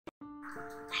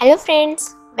Hello friends,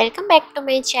 welcome back to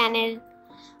my channel.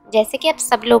 जैसे कि आप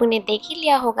सब लोगों ने देख ही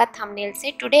लिया होगा थंबनेल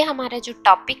से, टुडे हमारा जो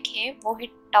टॉपिक है वो है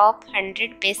top 100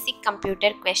 basic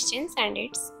computer questions and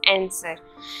it's answer.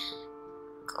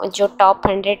 जो टॉप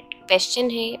 100 क्वेश्चन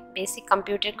है, बेसिक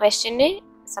कंप्यूटर क्वेश्चन है,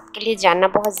 सबके लिए जानना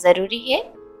बहुत ज़रूरी है,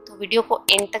 तो वीडियो को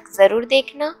एंड तक ज़रूर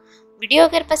देखना। वीडियो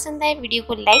अगर पसंद आए वीडियो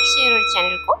को लाइक, शेयर और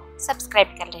चैनल को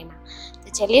सब्सक्राइब कर लेना। तो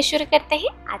चलिए शुरू करते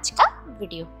हैं आज का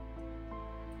video.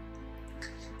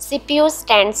 CPU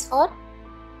stands for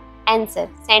answer,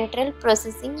 Central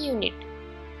Processing Unit.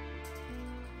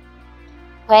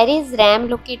 Where is RAM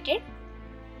located?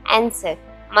 Answer,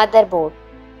 motherboard.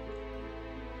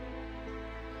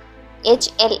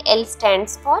 HLL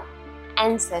stands for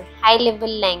answer, high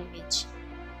level language.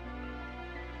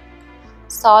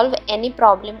 Solve any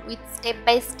problem with step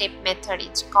by step method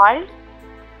is called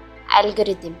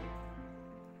algorithm.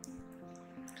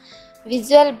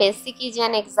 Visual Basic is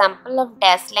an example of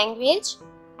dash language.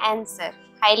 Answer,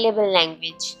 high level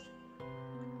language.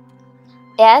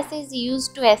 Dash is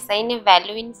used to assign a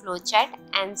value in flowchart.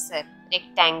 Answer,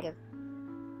 rectangle.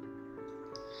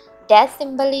 Dash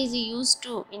symbol is used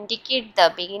to indicate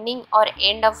the beginning or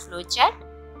end of flowchart.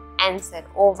 Answer,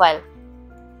 oval.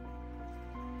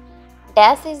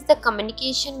 Dash is the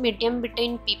communication medium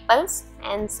between peoples.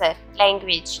 Answer,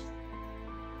 language.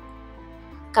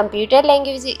 Computer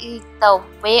language is the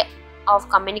way of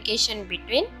communication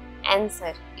between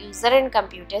answer, user and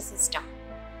computer system.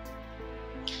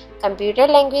 Computer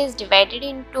language is divided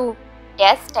into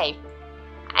dash type.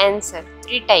 Answer,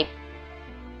 3 type.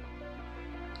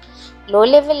 Low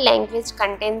level language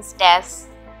contains dash.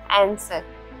 Answer,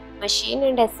 machine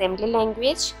and assembly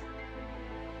language.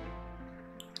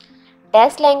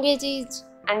 Dash language is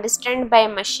understood by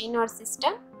machine or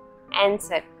system.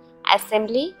 Answer,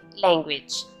 assembly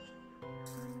language.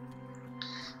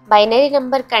 Binary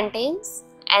number contains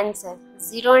answer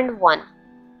 0 and 1.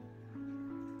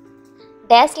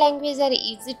 Dash language are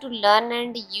easy to learn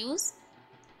and use.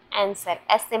 Answer,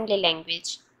 assembly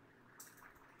language.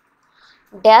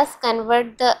 Dash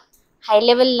convert the high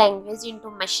level language into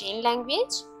machine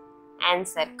language.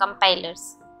 Answer,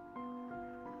 compilers.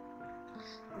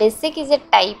 Basic is a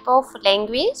type of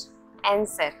language.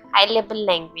 Answer, high level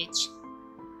language.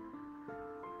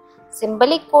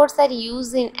 Symbolic codes are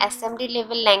used in assembly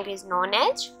level language known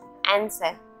as answer,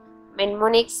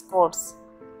 mnemonics codes.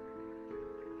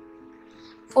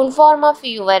 Full form of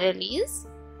URL is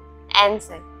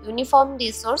answer, Uniform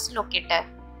Resource Locator.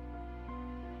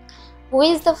 Who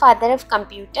is the father of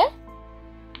computer?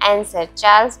 Answer,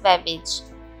 Charles Babbage.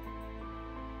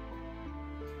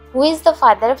 Who is the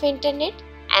father of internet?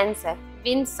 Answer,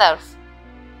 Windsurf.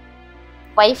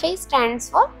 Wi-Fi stands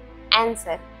for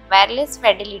answer, wireless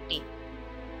fidelity.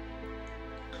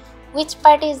 Which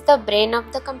part is the brain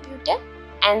of the computer?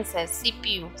 Answer,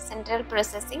 CPU, Central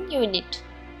Processing Unit.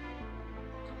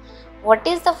 What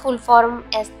is the full form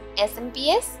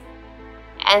SMPS?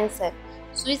 Answer,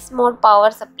 Switch Mode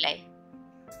Power Supply.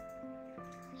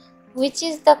 Which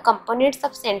is the components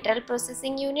of Central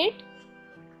Processing Unit?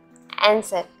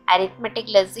 Answer, Arithmetic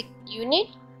Logic Unit,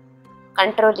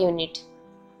 Control Unit.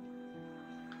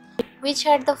 Which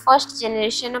had the first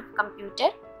generation of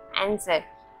computer? Answer,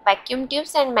 vacuum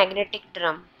tubes and magnetic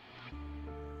drum.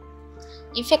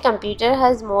 If a computer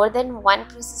has more than one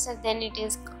processor, then it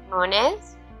is known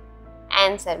as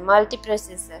answer,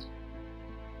 multiprocessor.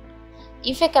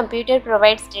 If a computer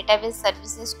provides database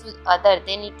services to other,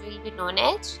 then it will be known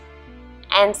as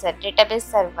answer, database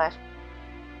server.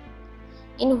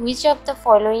 In which of the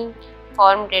following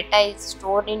form data is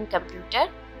stored in computer?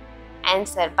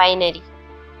 Answer, binary.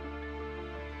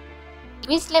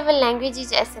 Which level language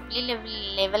is assembly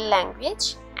level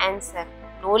language? Answer,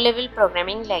 low level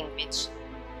programming language.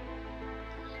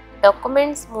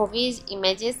 Documents, movies,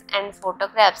 images and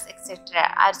photographs etc.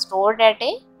 are stored at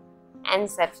a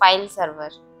answer, file server.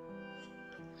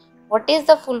 What is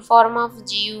the full form of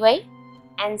GUI?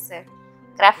 Answer,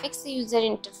 graphics user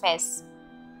interface.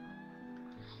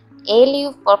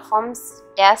 ALU performs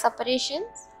dash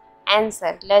operations.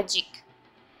 Answer, logic.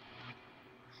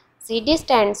 CD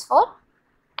stands for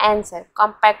answer,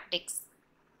 compact disc.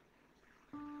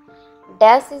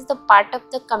 Dash is the part of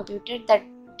the computer that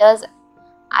does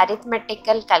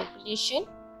arithmetical calculation.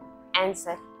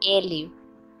 Answer, ALU.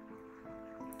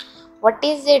 What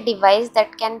is a device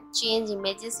that can change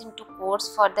images into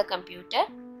codes for the computer?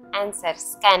 Answer,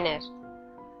 scanner.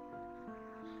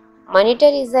 Monitor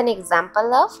is an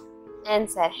example of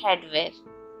answer, hardware.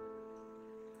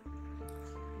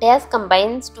 Dash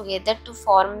combines together to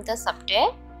form the software.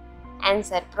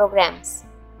 Answer, programs.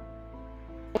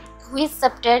 Which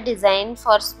software designed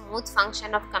for smooth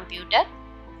function of computer?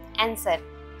 Answer.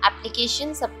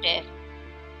 Application software.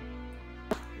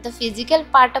 The physical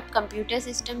part of computer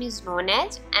system is known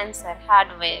as? Answer.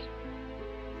 Hardware.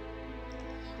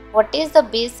 What is the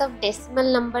base of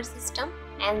decimal number system?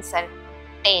 Answer.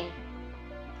 10.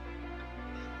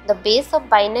 The base of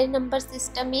binary number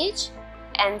system is?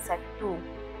 Answer. 2.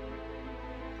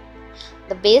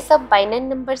 The base of binary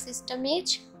number system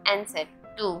is? Answer.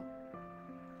 2.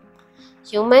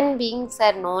 Human beings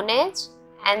are known as?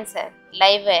 Answer.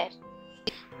 Liveware.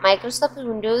 Microsoft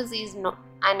Windows is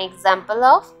an example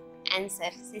of?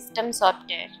 Answer. System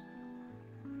software.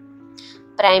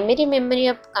 Primary memory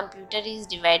of computer is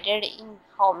divided in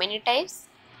how many types?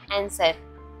 Answer.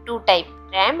 2 types,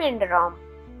 RAM and ROM.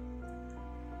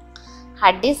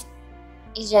 Hard disk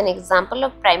is an example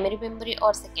of primary memory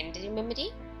or secondary memory?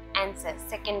 Answer.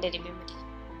 Secondary memory.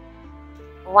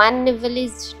 One level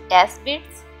is dash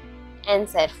bits?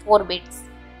 Answer. 4 bits.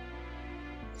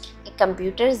 A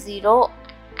computer 0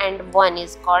 and 1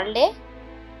 is called a?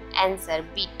 Answer.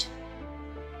 Bit.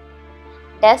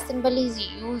 Dash symbol is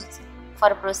used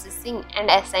for processing and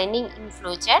assigning in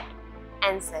flowchart?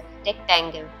 Answer.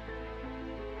 Rectangle.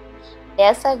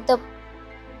 Dash are the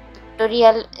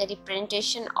pictorial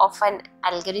representation of an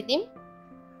algorithm?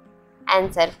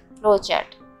 Answer. Flowchart.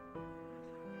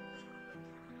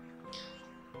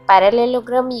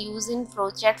 Parallelogram used in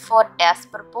flowchart for dash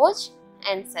purpose?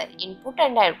 Answer. Input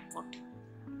and output.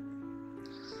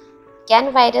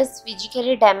 Can virus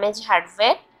physically damage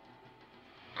hardware?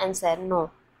 Answer.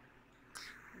 No.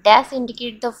 Dash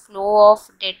indicate the flow of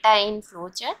data in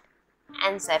flowchart?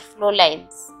 Answer. Flow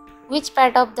lines. Which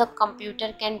part of the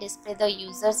computer can display the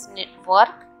user's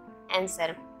network?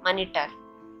 Answer. Monitor.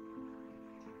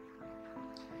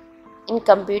 In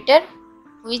computer,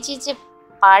 which is a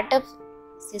part of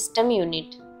system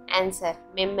unit? Answer.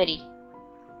 Memory.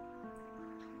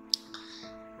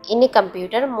 In a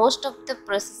computer, most of the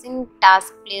processing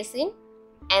tasks place in?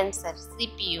 Answer.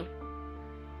 CPU.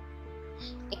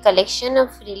 A collection of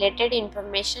related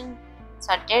information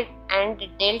sorted and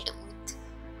dealt with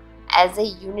as a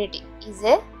unit is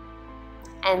a?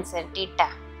 Answer. Data.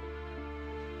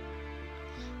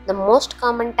 The most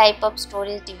common type of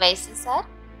storage devices are?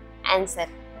 Answer.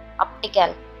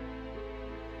 Optical.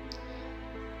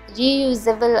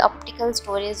 Reusable optical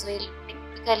storage will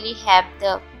typically have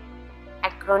the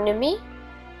acronym?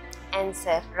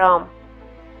 Answer. ROM.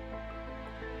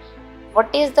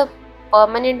 What is the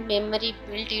permanent memory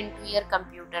built into your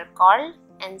computer called?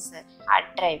 Answer. Hard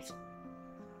drive.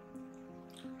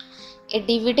 A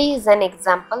DVD is an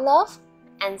example of?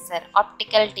 Answer.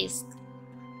 Optical disc.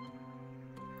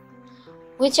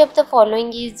 Which of the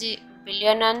following is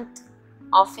billionth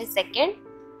of a second?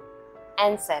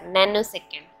 Answer.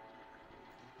 Nanosecond.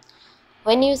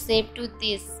 When you save to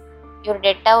this, your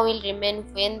data will remain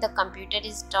when the computer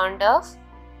is turned off?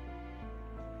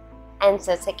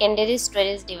 Answer. Secondary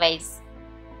storage device.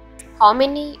 How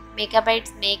many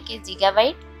megabytes make a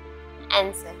gigabyte?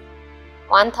 Answer.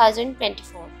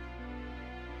 1024.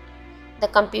 The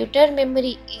computer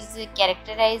memory is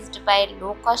characterized by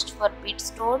low cost for bit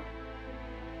stored?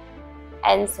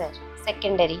 Answer.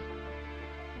 Secondary.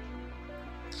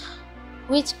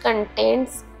 Which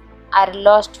contents are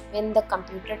lost when the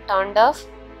computer turned off?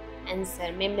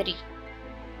 Answer. Memory.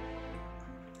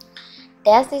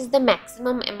 Dash is the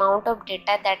maximum amount of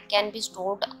data that can be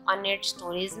stored on its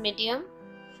storage medium?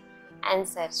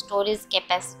 Answer. Storage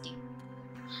capacity.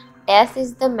 Dash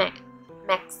is the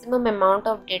maximum amount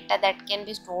of data that can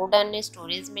be stored on a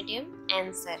storage medium?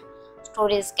 Answer.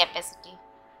 Storage capacity.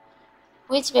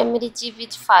 Which memory chip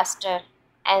is faster?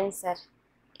 Answer.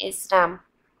 Is RAM.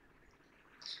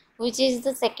 Which is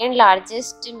the second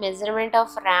largest measurement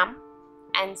of RAM?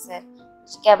 Answer.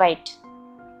 Gigabyte.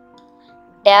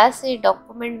 Dash a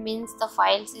document means the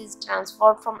files is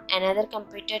transferred from another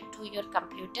computer to your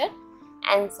computer?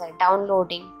 Answer.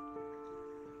 Downloading.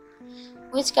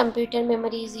 Which computer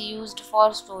memory is used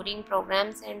for storing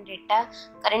programs and data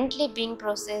currently being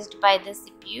processed by the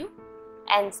CPU?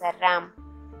 Answer. RAM.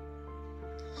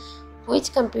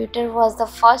 Which computer was the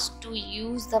first to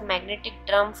use the magnetic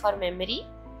drum for memory?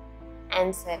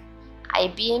 Answer.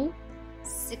 IBM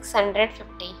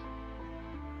 650.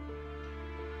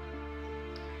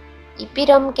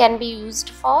 EPROM can be used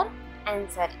for?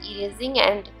 Answer. Erasing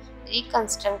and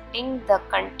reconstructing the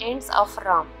contents of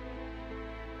ROM.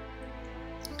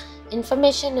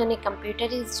 Information on a computer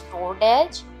is stored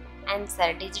as?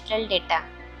 Answer. Digital data.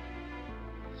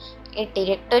 A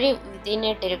directory within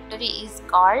a directory is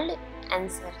called?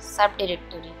 Answer.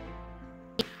 Subdirectory.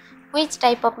 Which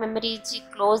type of memory is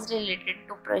closely related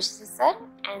to processor?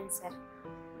 Answer.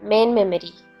 Main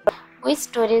memory. Which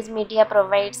storage media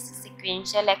provides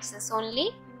sequential access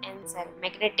only? Answer,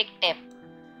 magnetic tape.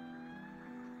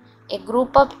 A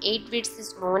group of 8 bits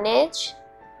is known as?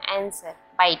 Answer,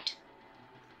 byte.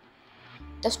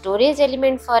 The storage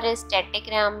element for a static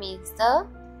RAM is the?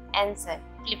 Answer,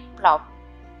 flip-flop.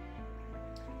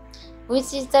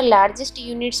 Which is the largest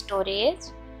unit storage?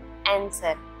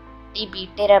 Answer,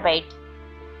 TB, terabyte.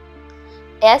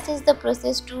 Dash is the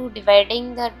process to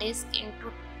dividing the disk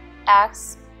into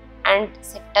tasks and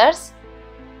sectors.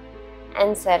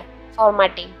 Answer,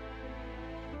 formatting.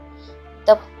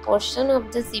 The portion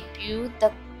of the CPU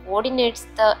that coordinates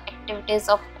the activities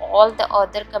of all the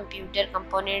other computer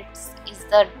components is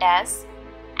the dash.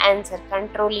 Answer,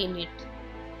 control unit.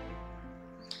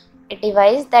 A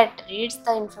device that reads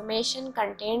the information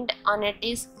contained on a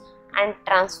disk and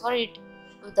transfer it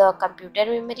to the computer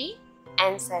memory.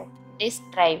 Answer, disk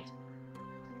drive.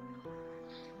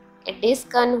 A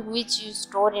disk on which you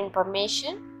store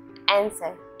information.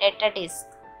 Answer, data disk.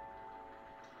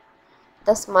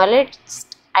 The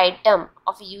smallest item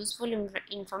of useful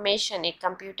information a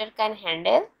computer can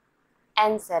handle.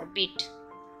 Answer, bit.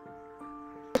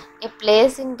 A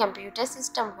place in computer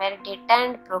system where data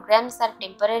and programs are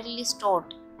temporarily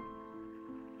stored.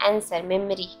 Answer,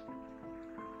 memory.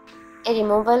 A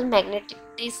removable magnetic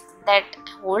disk that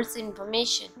holds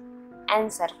information.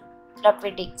 Answer, floppy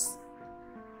disk.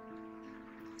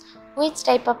 Which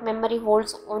type of memory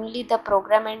holds only the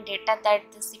program and data that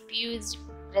the CPU is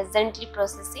presently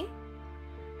processing?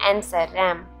 Answer,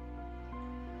 RAM.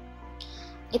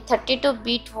 A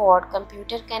 32-bit word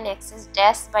computer can access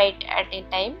dash byte at a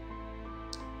time.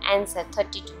 Answer,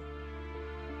 32.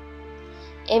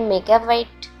 A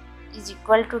megabyte is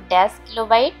equal to dash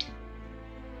kilobyte.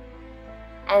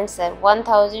 Answer,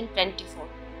 1024.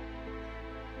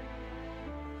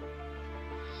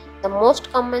 The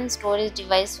most common storage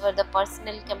device for the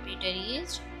personal computer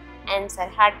is? Answer,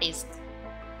 hard disk.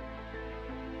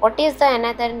 What is the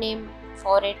another name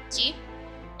for a chip?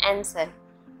 Answer,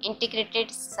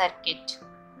 integrated circuit.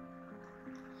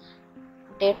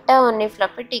 Data on a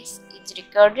floppy disk is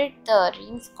recorded the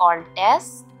rings called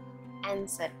dash.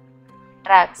 Answer,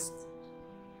 tracks.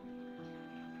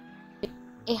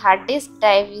 A hard disk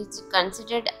drive is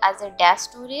considered as a dash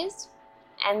storage.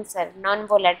 Answer,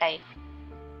 non-volatile.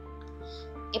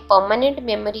 A permanent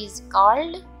memory is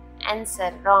called?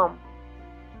 Answer, ROM.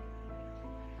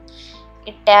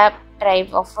 A tab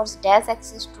drive offers dash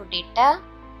access to data.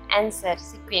 Answer,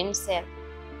 sequential.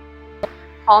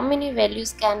 How many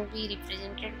values can be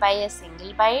represented by a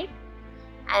single byte?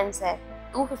 Answer,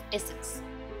 256.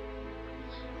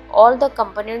 All the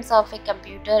components of a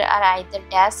computer are either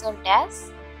dash or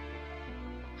dash,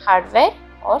 hardware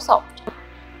or software.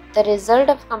 The result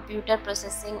of computer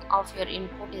processing of your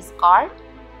input is called?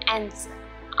 Answer,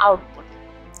 output.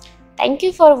 Thank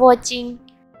you for watching.